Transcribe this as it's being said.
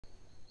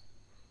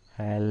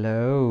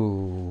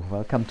Hello,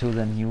 welcome to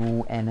the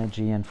new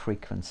energy and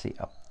frequency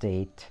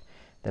update,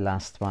 the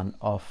last one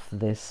of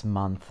this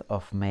month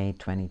of May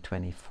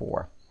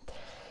 2024.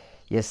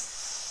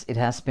 Yes, it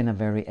has been a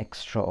very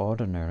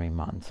extraordinary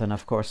month, and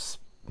of course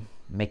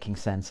making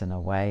sense in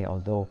a way,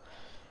 although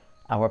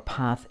our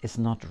path is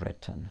not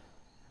written.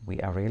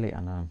 We are really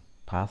on a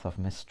path of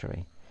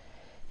mystery.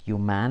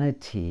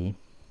 Humanity,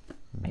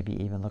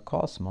 maybe even the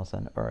cosmos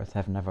and Earth,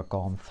 have never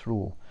gone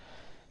through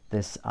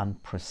this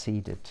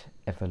unpreceded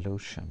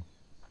evolution.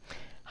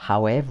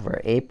 However,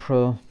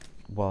 April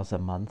was a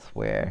month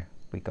where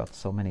we got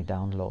so many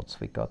downloads,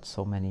 we got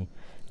so many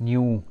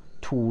new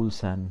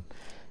tools and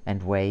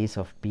ways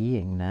of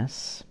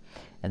beingness.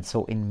 And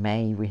so in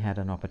May we had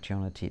an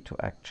opportunity to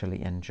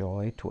actually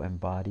enjoy, to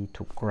embody,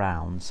 to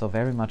ground. So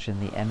very much in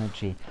the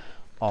energy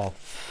of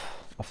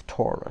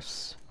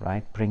Taurus,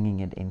 right? Bringing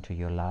it into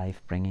your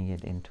life, bringing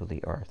it into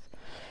the earth.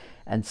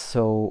 And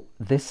so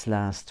this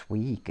last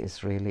week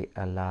is really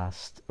a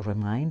last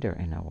reminder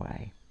in a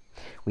way.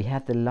 We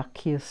had the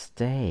luckiest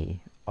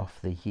day of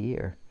the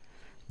year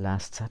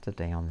last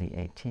Saturday on the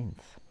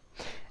 18th.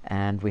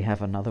 And we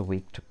have another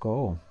week to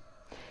go.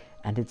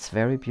 And it's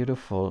very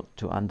beautiful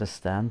to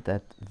understand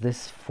that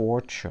this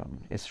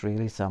fortune is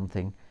really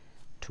something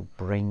to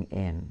bring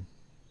in,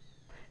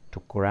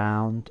 to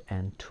ground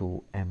and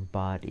to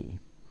embody.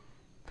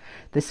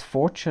 This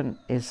fortune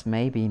is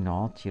maybe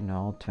not,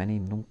 20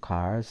 new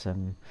cars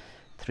and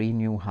 3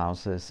 new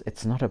houses.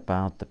 It's not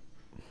about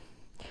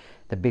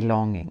the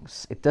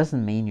belongings. It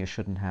doesn't mean you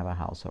shouldn't have a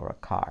house or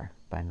a car.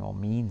 By no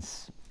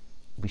means.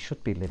 We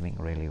should be living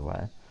really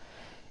well.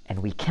 And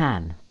we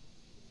can.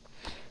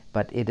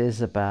 But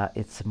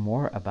it's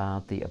more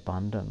about the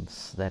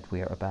abundance that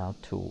we're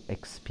about to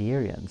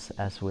experience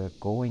as we're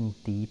going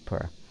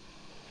deeper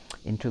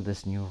into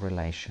this new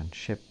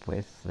relationship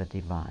with the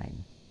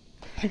divine.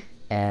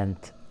 And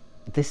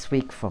this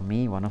week for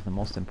me, one of the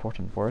most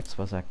important words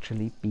was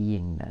actually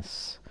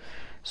beingness.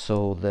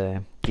 So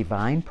the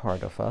divine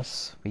part of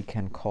us, we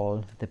can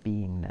call the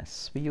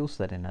beingness. We use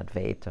that in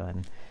Advaita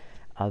and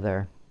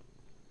other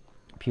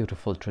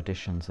beautiful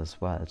traditions as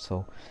well.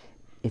 So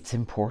it's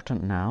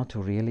important now to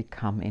really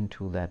come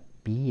into that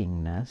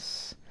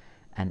beingness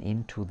and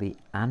into the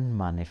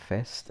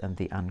unmanifest and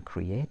the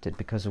uncreated,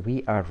 because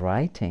we are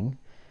writing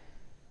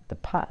the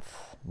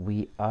path.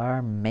 We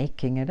are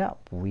making it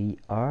up. We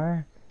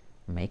are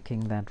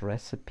making that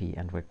recipe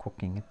and we're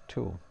cooking it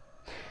too.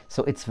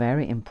 So it's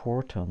very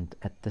important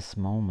at this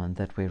moment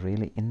that we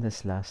really in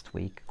this last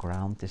week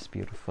ground these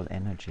beautiful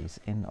energies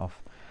in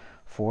of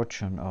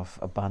fortune, of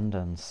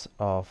abundance,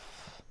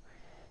 of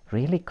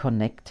really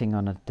connecting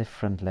on a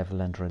different level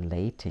and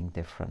relating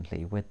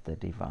differently with the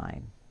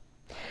divine.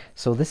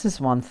 So this is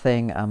one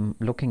thing. I'm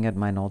looking at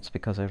my notes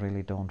because I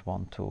really don't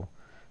want to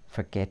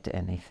forget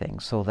anything.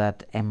 So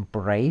that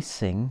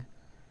embracing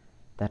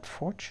that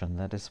fortune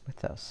that is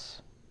with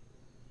us.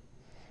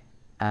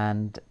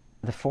 And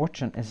the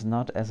fortune is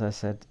not, as I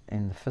said,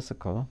 in the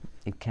physical.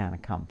 It can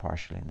come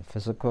partially in the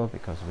physical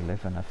because we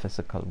live in a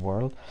physical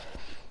world.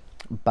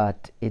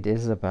 But it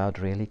is about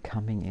really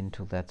coming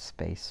into that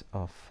space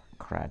of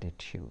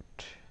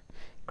gratitude.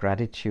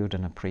 Gratitude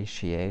and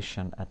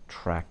appreciation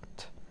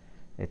attract.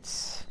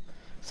 It's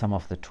some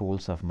of the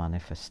tools of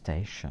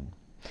manifestation.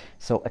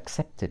 So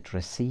accept it,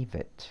 receive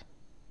it.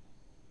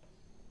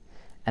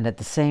 And at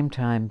the same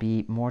time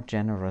be more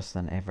generous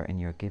than ever in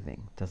your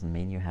giving. Doesn't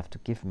mean you have to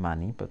give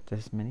money, but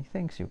there's many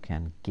things you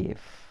can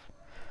give.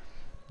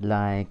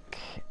 Like,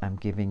 I'm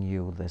giving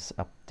you this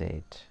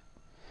update.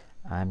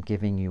 I'm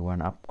giving you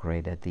an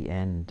upgrade at the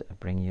end,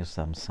 bring you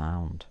some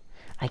sound.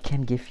 I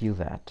can give you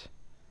that.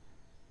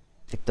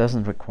 It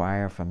doesn't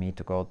require for me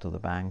to go to the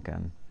bank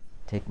and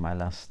take my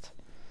last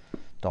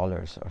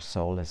dollars or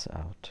souls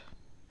out.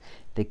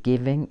 The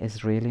giving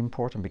is really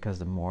important because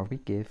the more we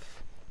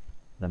give,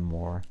 the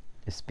more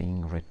is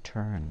being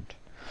returned.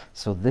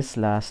 So this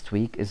last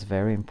week is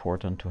very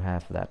important to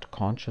have that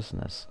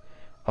consciousness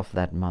of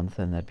that month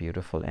and that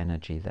beautiful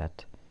energy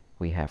that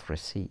we have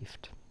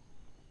received.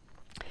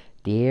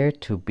 Dare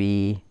to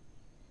be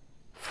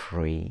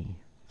free.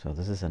 So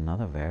this is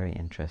another very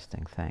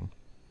interesting thing.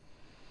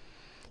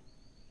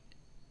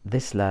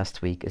 This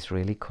last week is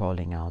really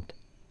calling out,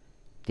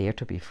 dare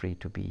to be free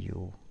to be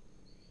you.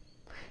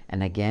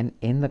 And again,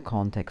 in the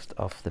context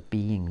of the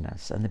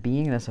beingness. And the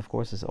beingness, of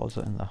course, is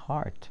also in the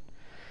heart.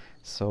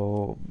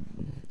 So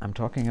I'm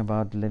talking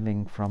about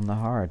living from the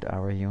heart,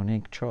 our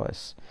unique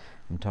choice.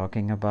 I'm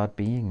talking about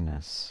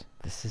beingness.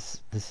 This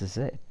is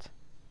it.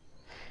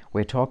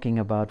 We're talking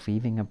about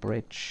weaving a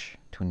bridge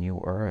to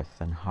new earth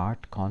and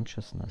heart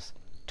consciousness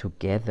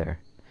together.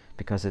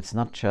 Because it's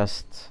not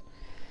just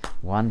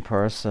one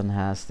person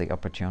has the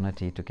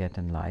opportunity to get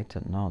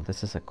enlightened. No,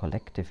 this is a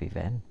collective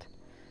event.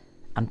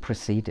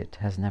 Unpreceded,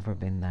 has never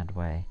been that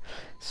way.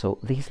 So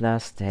these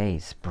last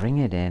days, bring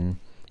it in,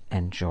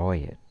 enjoy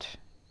it.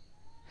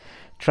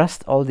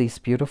 Trust all these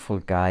beautiful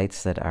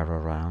guides that are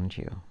around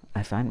you.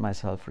 I find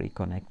myself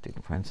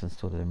reconnecting, for instance,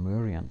 to the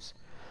Lemurians.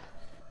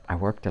 I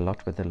worked a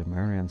lot with the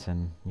Lemurians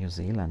in New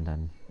Zealand,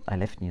 and I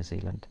left New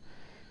Zealand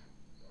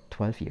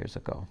 12 years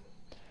ago.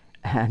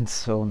 And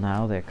so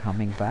now they're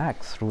coming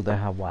back through the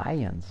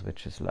Hawaiians,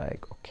 which is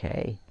like,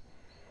 okay,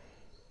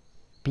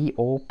 be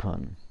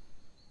open.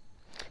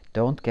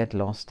 Don't get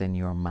lost in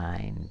your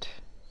mind.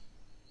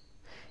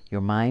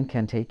 Your mind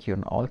can take you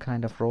on all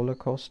kind of roller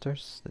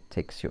coasters that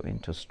takes you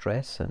into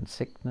stress and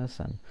sickness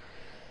and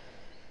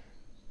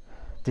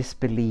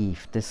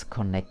disbelief,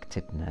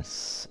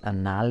 disconnectedness,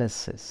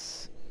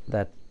 analysis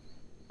that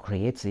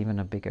creates even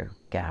a bigger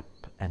gap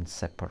and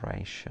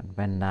separation.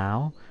 When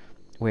now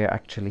we're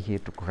actually here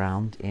to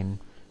ground in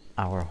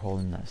our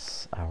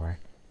wholeness, our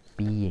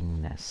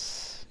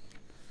beingness.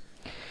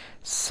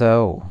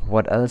 So,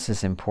 what else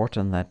is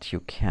important that you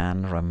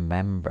can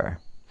remember?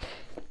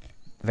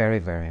 Very,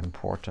 very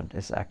important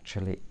is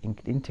actually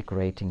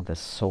integrating the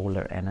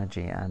solar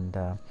energy. And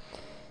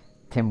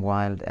Tim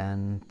Wilde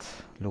and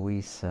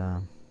Louise,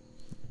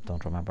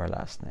 don't remember her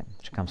last name,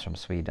 she comes from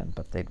Sweden,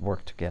 but they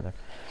work together.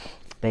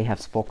 They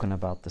have spoken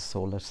about the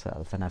solar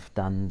self, and I've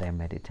done their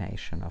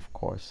meditation, of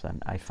course,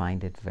 and I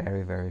find it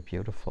very, very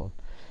beautiful.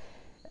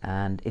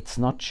 And it's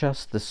not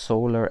just the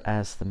solar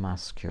as the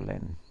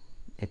masculine,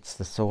 it's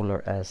the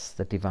solar as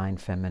the divine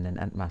feminine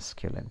and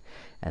masculine.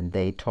 And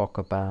they talk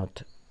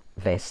about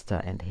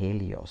Vesta and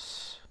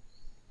Helios.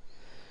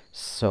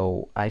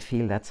 So I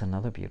feel that's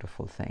another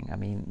beautiful thing. I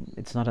mean,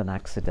 it's not an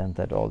accident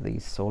that all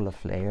these solar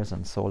flares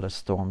and solar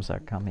storms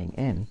are coming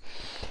in.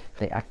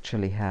 They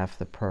actually have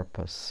the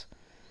purpose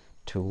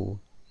to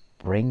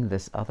bring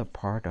this other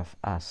part of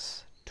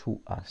us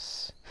to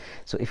us.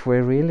 So if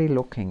we're really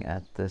looking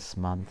at this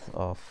month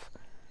of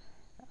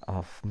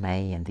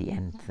May and the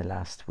end, the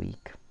last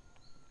week,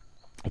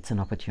 it's an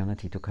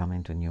opportunity to come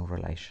into a new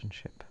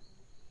relationship.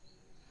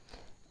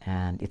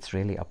 And it's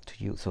really up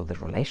to you. So the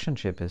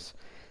relationship is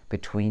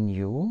between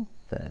you,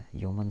 the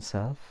human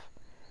self,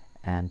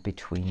 and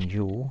between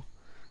you,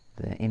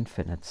 the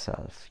infinite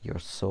self, your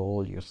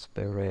soul, your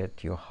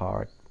spirit, your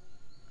heart,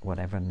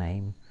 whatever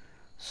name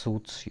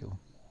suits you.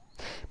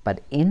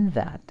 But in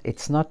that,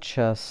 it's not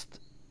just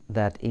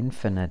that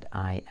infinite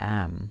I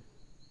am.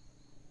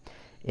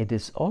 It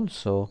is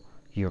also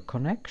your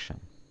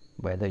connection,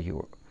 whether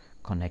you're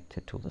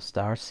connected to the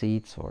star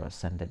seeds or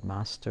ascended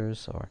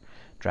masters or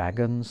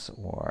dragons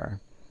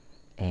or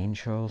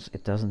angels.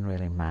 It doesn't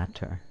really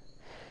matter.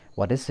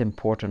 What is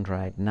important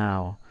right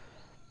now,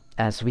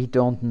 as we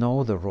don't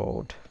know the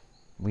road,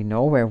 we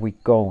know where we're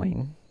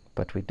going,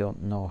 but we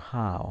don't know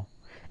how.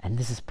 And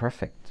this is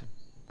perfect.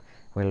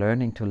 We're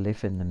learning to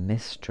live in the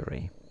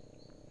mystery.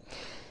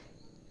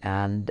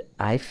 And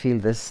I feel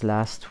this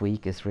last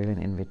week is really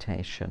an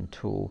invitation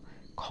to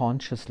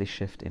consciously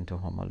shift into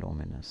Homo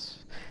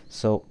luminous.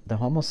 So the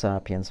Homo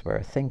sapiens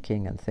were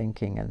thinking and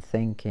thinking and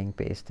thinking,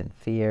 based in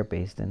fear,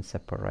 based in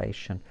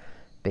separation,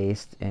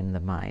 based in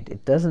the mind.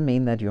 It doesn't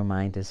mean that your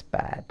mind is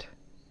bad,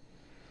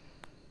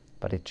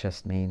 but it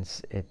just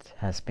means it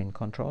has been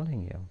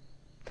controlling you.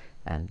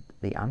 And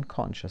the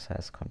unconscious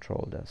has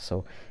controlled us.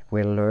 So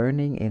we're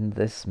learning in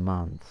this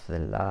month, the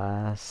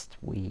last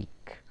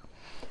week,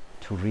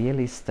 to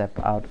really step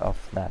out of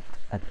that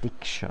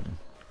addiction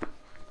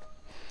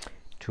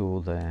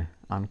to the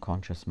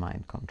unconscious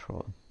mind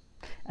control.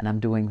 And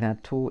I'm doing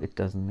that too. It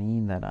doesn't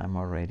mean that I'm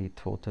already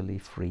totally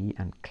free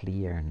and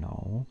clear.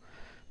 No,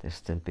 there's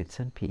still bits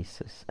and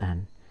pieces.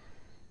 And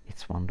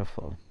it's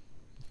wonderful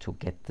to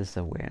get this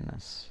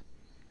awareness,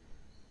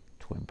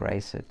 to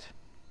embrace it,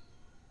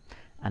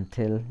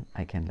 until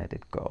I can let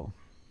it go.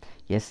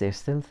 Yes, there's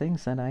still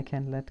things that I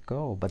can let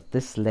go, but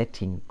this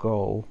letting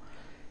go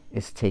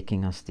is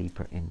taking us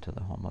deeper into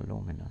the Homo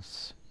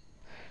luminous.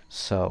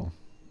 So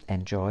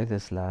enjoy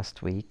this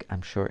last week.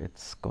 I'm sure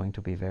it's going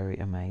to be very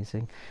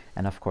amazing.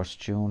 And of course,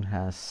 June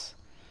has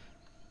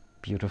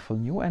beautiful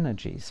new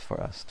energies for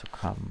us to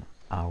come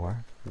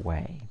our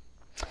way.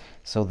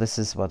 So this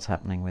is what's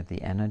happening with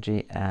the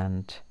energy.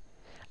 And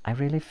I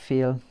really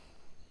feel,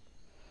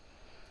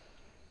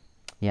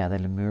 yeah, the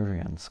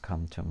Lemurians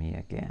come to me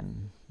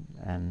again.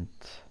 And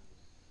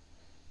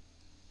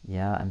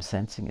yeah, I'm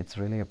sensing it's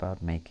really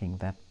about making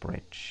that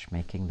bridge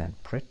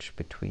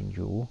between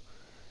you,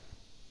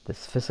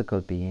 this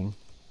physical being,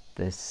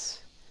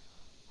 this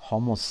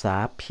Homo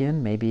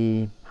sapien,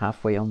 maybe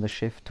halfway on the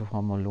shift to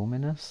Homo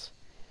luminous,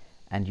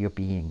 and your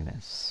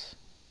beingness.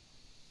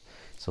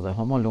 So the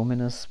Homo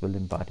luminous will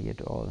embody it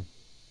all.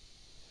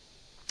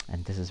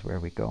 And this is where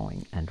we're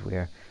going. And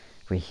we're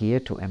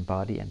here to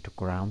embody and to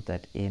ground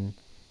that in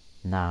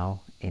now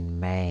in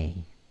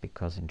May,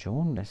 because in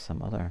June there's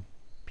some other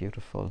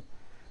beautiful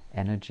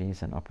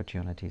energies and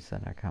opportunities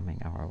that are coming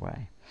our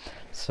way.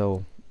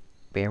 So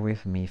bear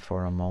with me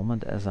for a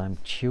moment as I'm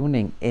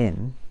tuning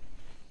in.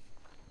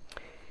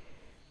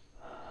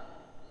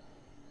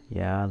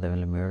 Yeah, the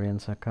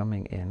Lemurians are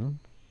coming in,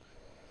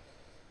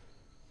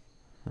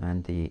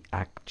 and the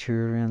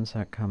Arcturians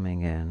are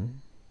coming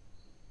in.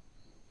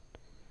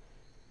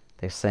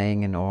 They're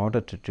saying in order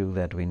to do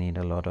that we need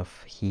a lot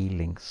of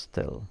healing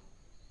still.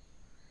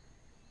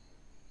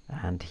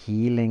 And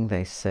healing,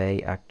 they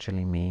say,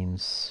 actually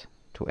means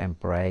to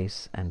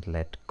embrace and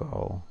let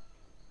go.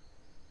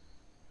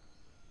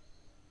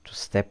 to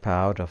step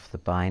out of the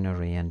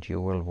binary and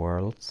dual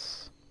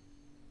worlds,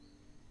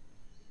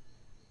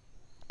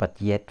 but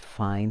yet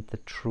find the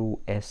true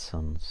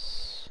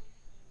essence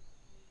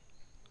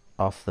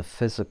of the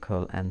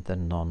physical and the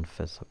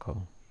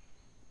non-physical.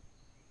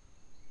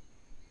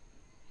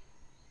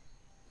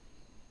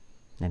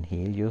 And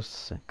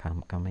Helios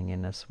coming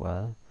in as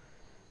well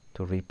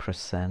to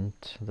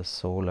represent the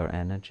solar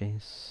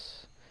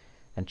energies.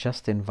 And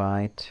just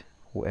invite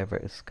whoever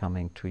is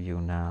coming to you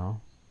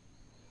now.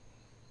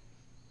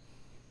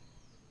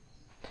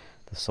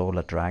 The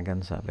solar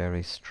dragons are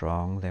very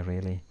strong. They're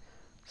really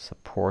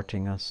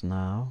supporting us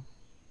now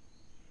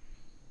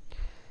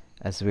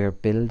as we're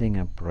building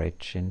a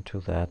bridge into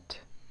that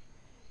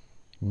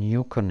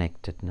new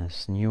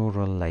connectedness, new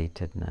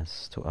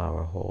relatedness to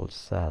our whole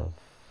self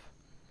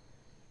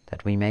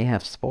that we may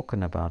have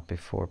spoken about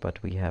before,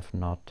 but we have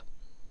not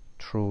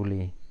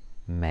truly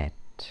met.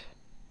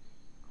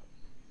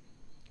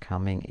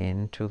 Coming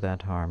into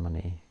that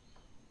harmony.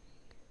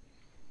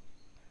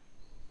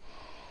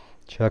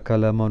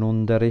 Chakala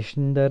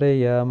manundarishndare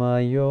yama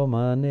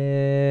yomane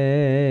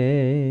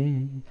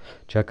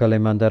Chakale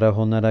mandara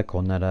honara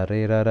konara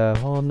rerara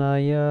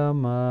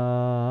honayama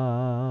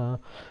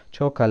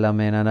Chokala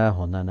menara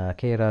honana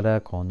kerara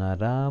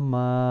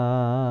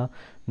konarama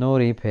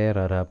Nori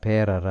perara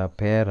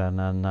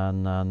perana na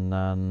na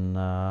na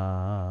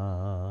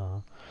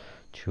na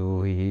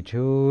Chui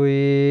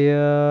chui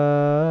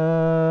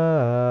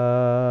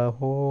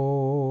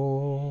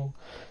ho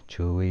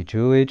Chui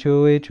chui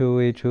chui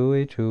chui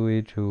chui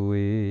chui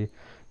chui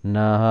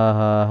na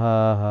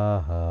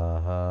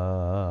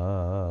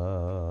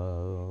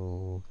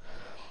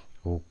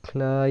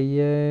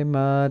Uklaye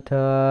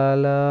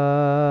matala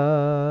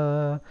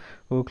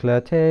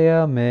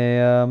Uklateya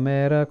mea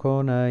mera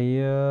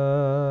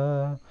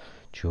konaya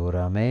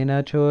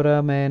Churamena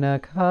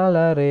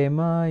kalare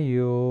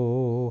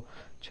mayo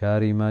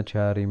Charima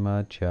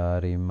charimaya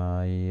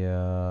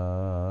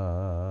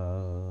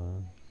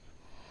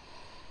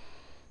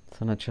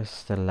So now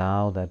just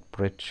allow that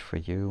bridge for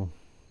you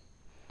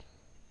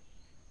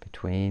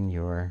between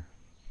your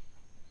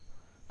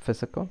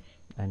physical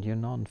and your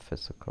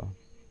non-physical,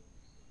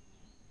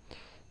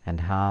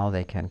 and how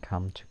they can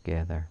come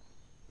together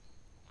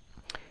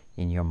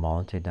in your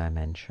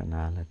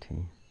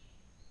multidimensionality,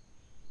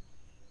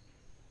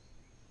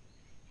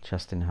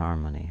 just in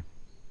harmony.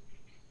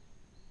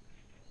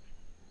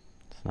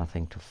 There's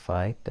nothing to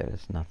fight, there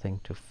is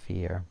nothing to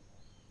fear.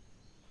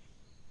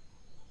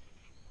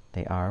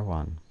 They are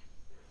one.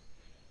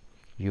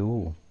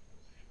 You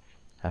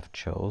have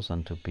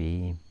chosen to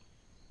be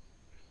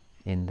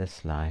in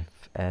this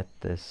life at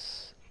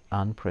this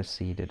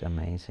unpreceded,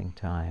 amazing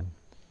time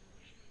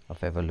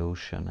of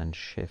evolution and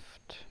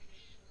shift,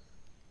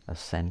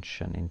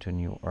 ascension into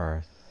new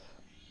earth.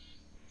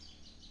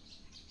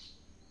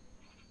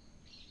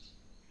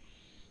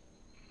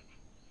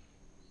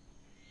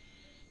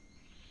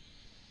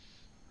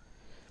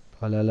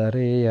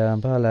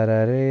 Palalareya,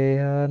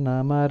 palarareya,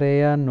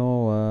 namareya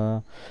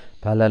noa.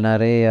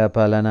 Palanareya,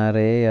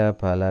 palanareya,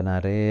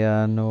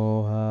 palanareya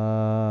noha.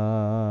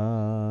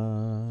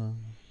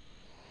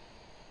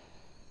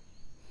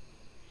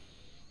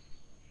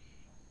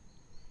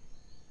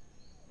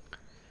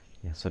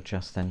 Yeah, so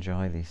just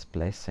enjoy these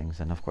blessings,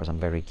 and of course I'm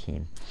very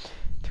keen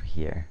to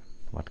hear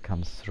what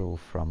comes through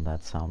from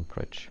that sound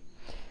bridge.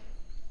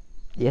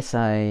 Yes,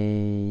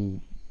 I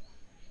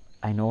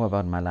know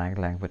about my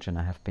language, and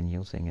I have been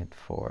using it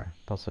for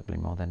possibly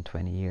more than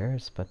 20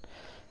 years, but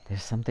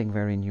there's something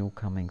very new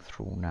coming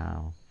through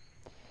now.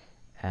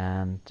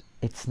 And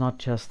it's not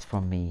just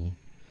for me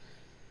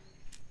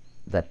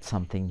that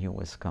something new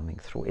is coming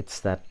through. It's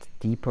that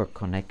deeper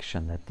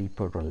connection, that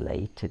deeper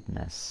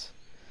relatedness,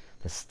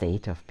 the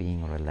state of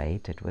being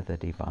related with the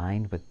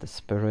divine, with the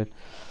spirit.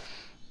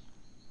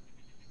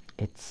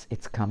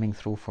 It's coming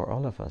through for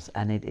all of us,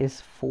 and it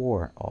is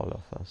for all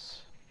of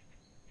us.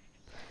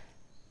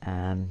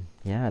 And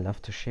yeah, I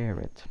love to share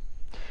it.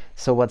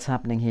 So what's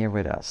happening here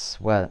with us?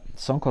 Well,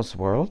 Sonkos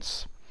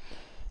Worlds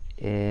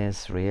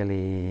is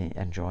really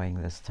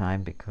enjoying this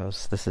time,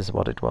 because this is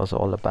what it was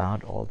all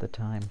about all the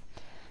time.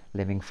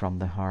 Living from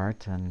the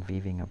heart and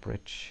weaving a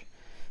bridge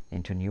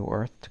into new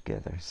earth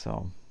together.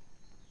 So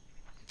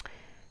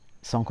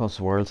Sonkos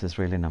Worlds is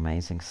really an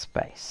amazing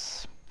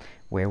space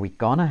where we're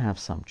gonna have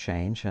some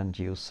change, and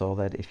you saw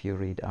that if you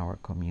read our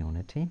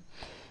community.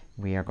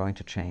 We are going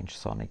to change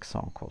Sonic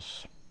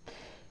Sonkos.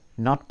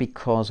 Not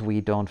because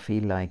we don't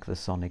feel like the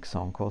Sonic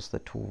Sonkos, the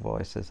two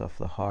voices of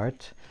the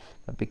heart,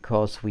 but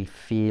because we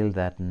feel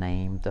that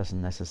name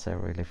doesn't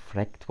necessarily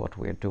reflect what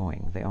we're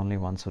doing. The only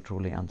ones who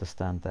truly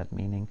understand that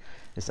meaning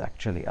is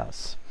actually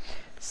us.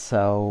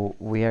 So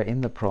we are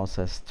in the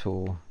process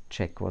to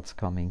check what's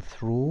coming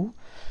through,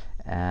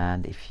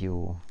 and if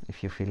you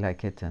feel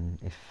like it, and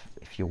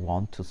if you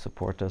want to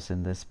support us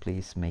in this,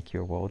 please make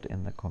your vote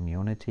in the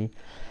community.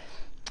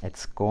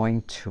 It's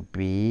going to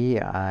be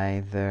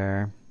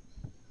either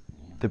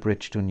the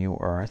bridge to new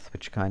earth,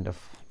 which kind of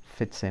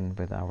fits in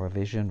with our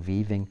vision,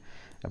 weaving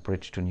a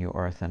bridge to new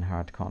earth and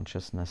heart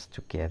consciousness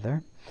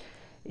together.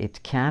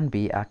 It can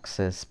be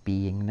access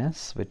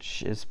beingness,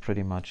 which is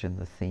pretty much in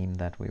the theme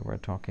that we were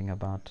talking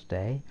about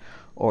today,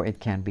 or it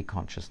can be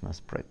consciousness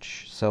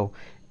bridge. So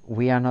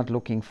we are not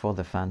looking for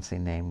the fancy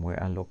name, we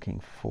are looking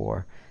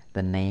for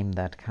the name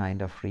that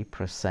kind of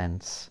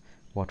represents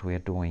what we're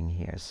doing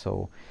here.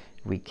 So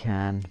we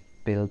can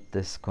build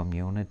this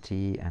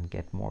community and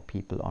get more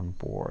people on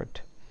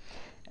board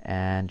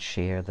and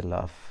share the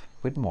love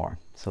with more.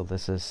 So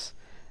this is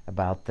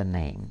about the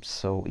name.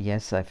 So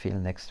yes, I feel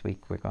next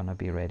week we're going to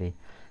be ready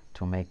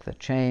to make the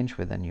change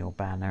with a new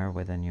banner,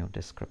 with a new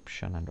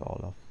description and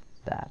all of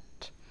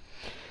that.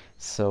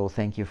 So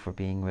thank you for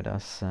being with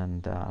us,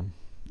 and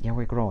yeah,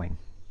 we're growing,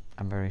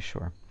 I'm very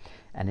sure.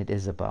 And it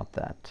is about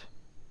that.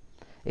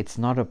 It's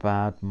not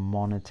about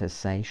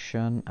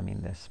monetization. I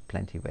mean, there's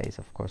plenty of ways,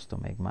 of course,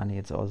 to make money.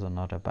 It's also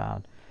not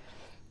about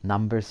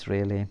numbers,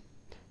 really,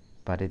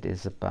 but it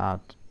is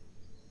about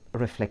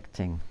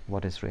reflecting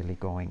what is really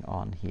going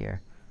on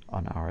here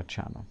on our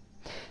channel.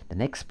 The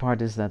next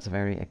part is that's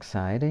very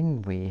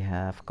exciting. We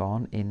have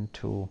gone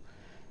into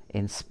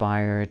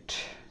inspired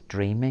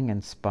dreaming,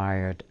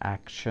 inspired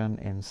action,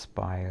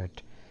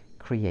 inspired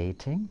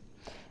creating.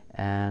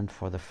 And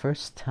for the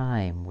first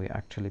time, we're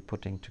actually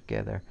putting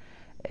together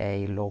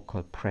a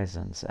local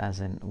presence, as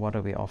in what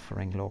are we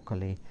offering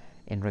locally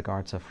in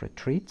regards of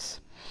retreats.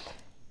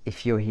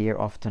 If you're here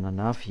often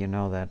enough, you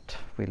know that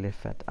we live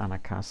at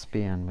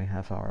Anakaspi and we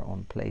have our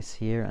own place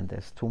here, and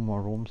there's 2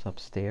 more rooms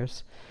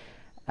upstairs,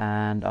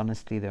 and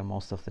honestly they're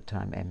most of the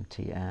time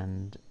empty.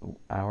 And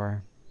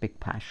our big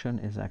passion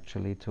is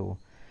actually to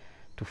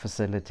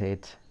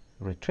facilitate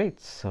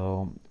retreats.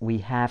 So we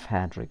have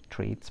had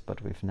retreats,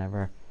 but we've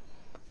never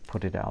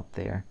put it out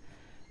there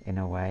in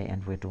a way,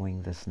 and we're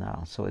doing this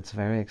now. So it's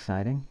very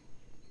exciting.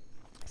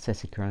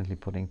 Ceci currently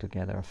putting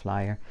together a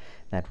flyer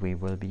that we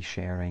will be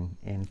sharing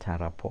in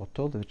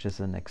Tarapoto, which is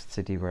the next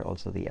city where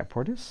also the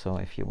airport is. So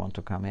if you want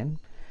to come in,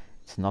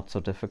 it's not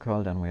so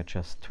difficult, and we're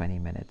just 20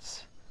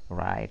 minutes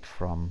ride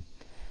from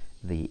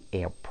the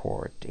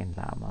airport in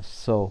Lamas.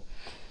 So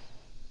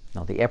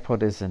now the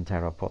airport is in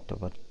Tarapoto,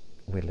 but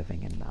we're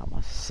living in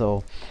Lamas.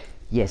 So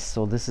yes,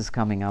 so this is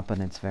coming up,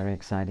 and it's very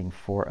exciting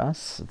for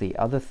us. The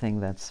other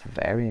thing that's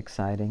very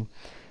exciting,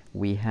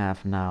 we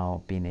have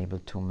now been able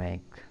to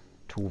make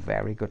 2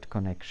 very good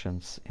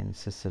connections in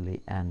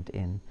Sicily and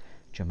in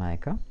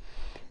Jamaica.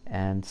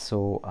 And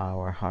so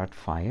our heart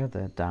fire,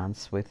 the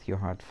dance with your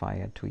heart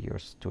fire to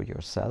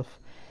yourself,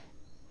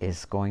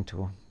 is going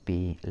to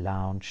be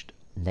launched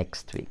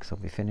next week. So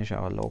we finish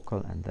our local,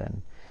 and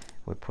then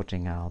we're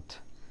putting out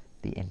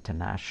the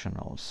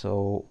international.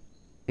 So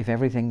if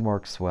everything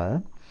works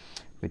well,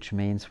 which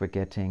means we're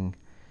getting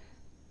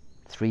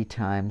 3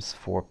 times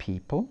 4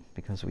 people,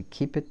 because we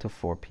keep it to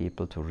 4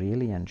 people to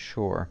really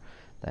ensure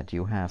that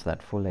you have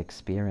that full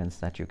experience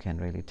that you can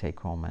really take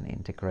home and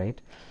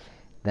integrate.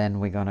 Then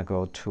we're going to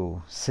go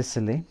to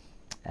Sicily,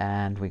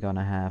 and we're going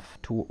to have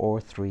 2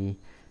 or 3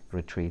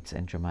 retreats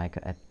in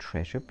Jamaica at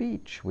Treasure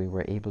Beach. We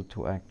were able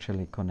to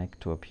actually connect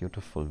to a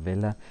beautiful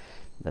villa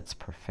that's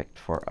perfect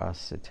for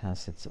us. It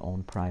has its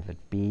own private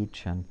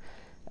beach, and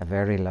a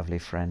very lovely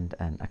friend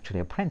and actually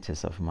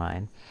apprentice of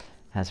mine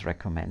has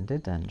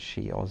recommended, and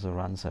she also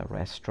runs a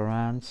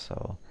restaurant.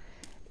 So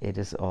it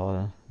is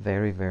all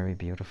very, very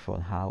beautiful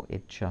how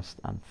it just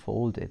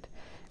unfolded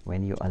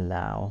when you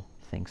allow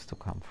things to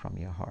come from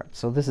your heart.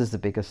 So this is the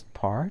biggest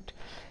part.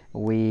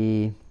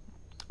 We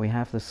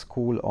have the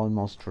school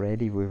almost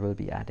ready. We will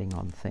be adding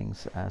on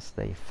things as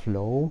they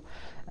flow,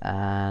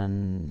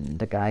 and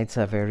the guides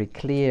are very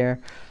clear.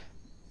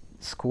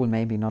 School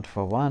maybe not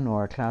for one,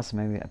 or a class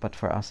maybe, but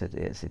for us it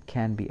is. It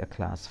can be a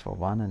class for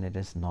one, and it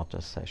is not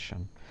a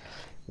session.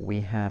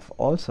 We have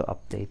also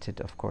updated,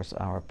 of course,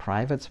 our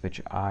privates,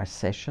 which are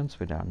sessions,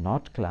 which are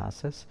not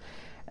classes.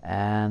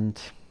 And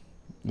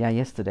yeah,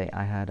 yesterday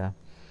I had a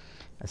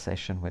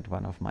session with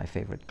one of my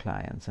favorite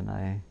clients, and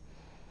I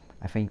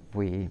think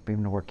we've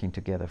been working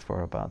together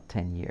for about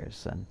 10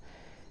 years. And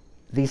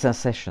these are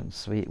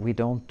sessions. We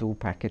don't do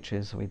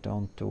packages, we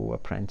don't do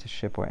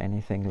apprenticeship or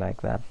anything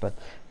like that, but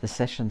the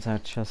sessions are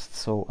just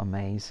so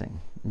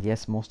amazing.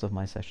 Yes, most of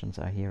my sessions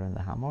are here in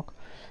the hammock,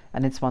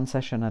 and it's 1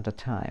 session at a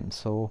time.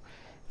 So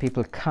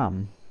people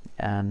come,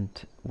 and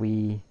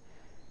we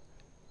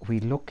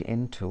look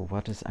into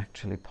what is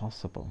actually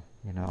possible.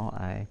 You know,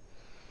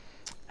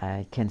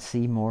 I can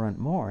see more and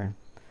more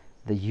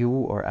the you,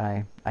 or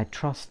I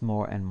trust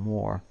more and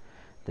more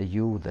the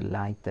you, the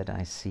light that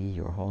I see,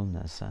 your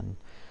wholeness. And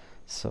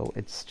so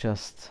it's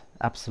just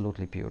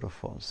absolutely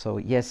beautiful. So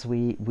yes,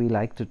 we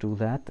like to do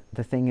that.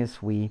 The thing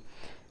is, we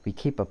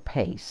keep a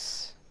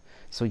pace.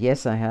 So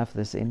yes, I have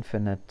this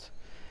infinite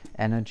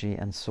energy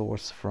and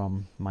source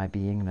from my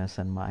beingness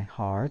and my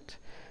heart,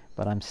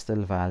 but I'm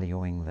still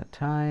valuing the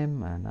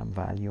time, and I'm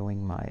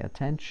valuing my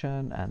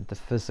attention and the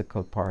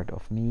physical part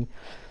of me.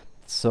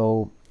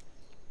 So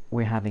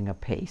we're having a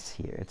pace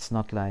here. It's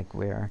not like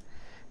we're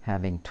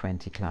having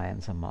 20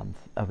 clients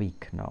a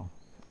week, no.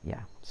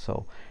 Yeah,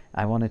 so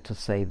I wanted to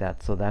say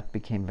that, so that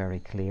became very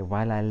clear.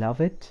 While I love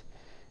it,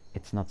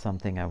 it's not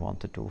something I want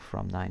to do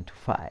from 9 to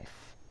 5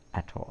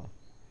 at all.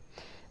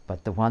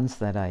 but the ones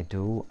that I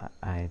do,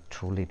 I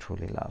truly,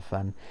 truly love.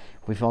 And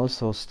we've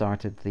also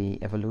started the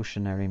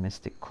Evolutionary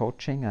Mystic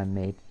Coaching. I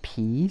made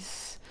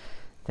peace.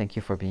 Thank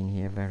you for being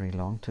here very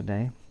long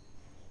today.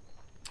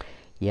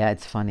 Yeah,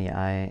 it's funny.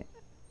 I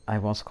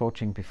was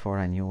coaching before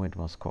I knew it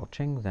was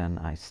coaching. Then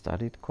I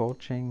studied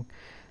coaching.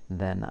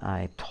 Then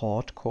I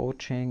taught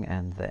coaching,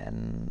 and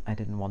then I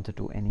didn't want to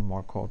do any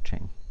more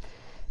coaching.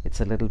 It's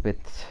a little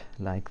bit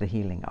like the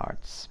healing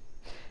arts.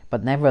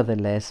 But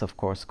nevertheless, of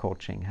course,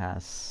 coaching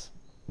has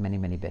many,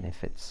 many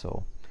benefits.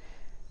 So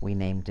we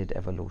named it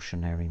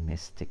Evolutionary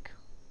Mystic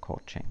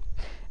Coaching.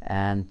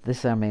 And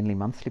these are mainly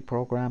monthly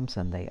programs,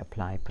 and they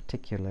apply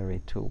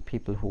particularly to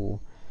people who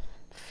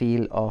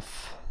feel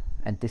off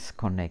and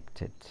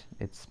disconnected.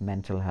 It's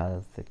mental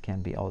health, it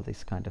can be all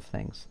these kind of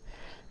things.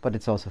 But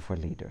it's also for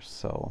leaders.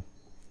 So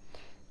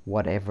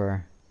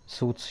whatever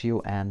suits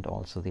you, and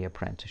also the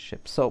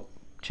apprenticeship. So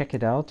check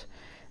it out.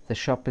 The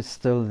shop is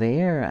still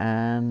there,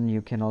 and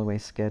you can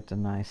always get a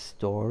nice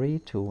story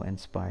to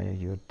inspire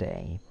your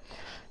day.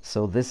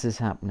 So this is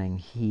happening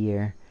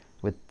here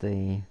with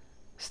the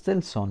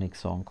still Sonic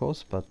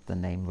Sonkos, but the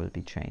name will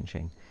be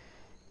changing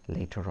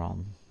later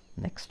on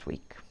next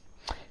week.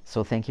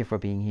 So thank you for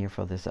being here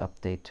for this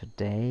update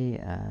today,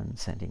 and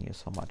sending you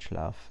so much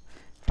love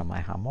from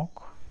my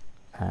hammock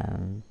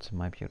and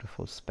my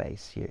beautiful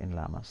space here in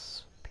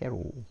Lamas,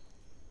 Peru.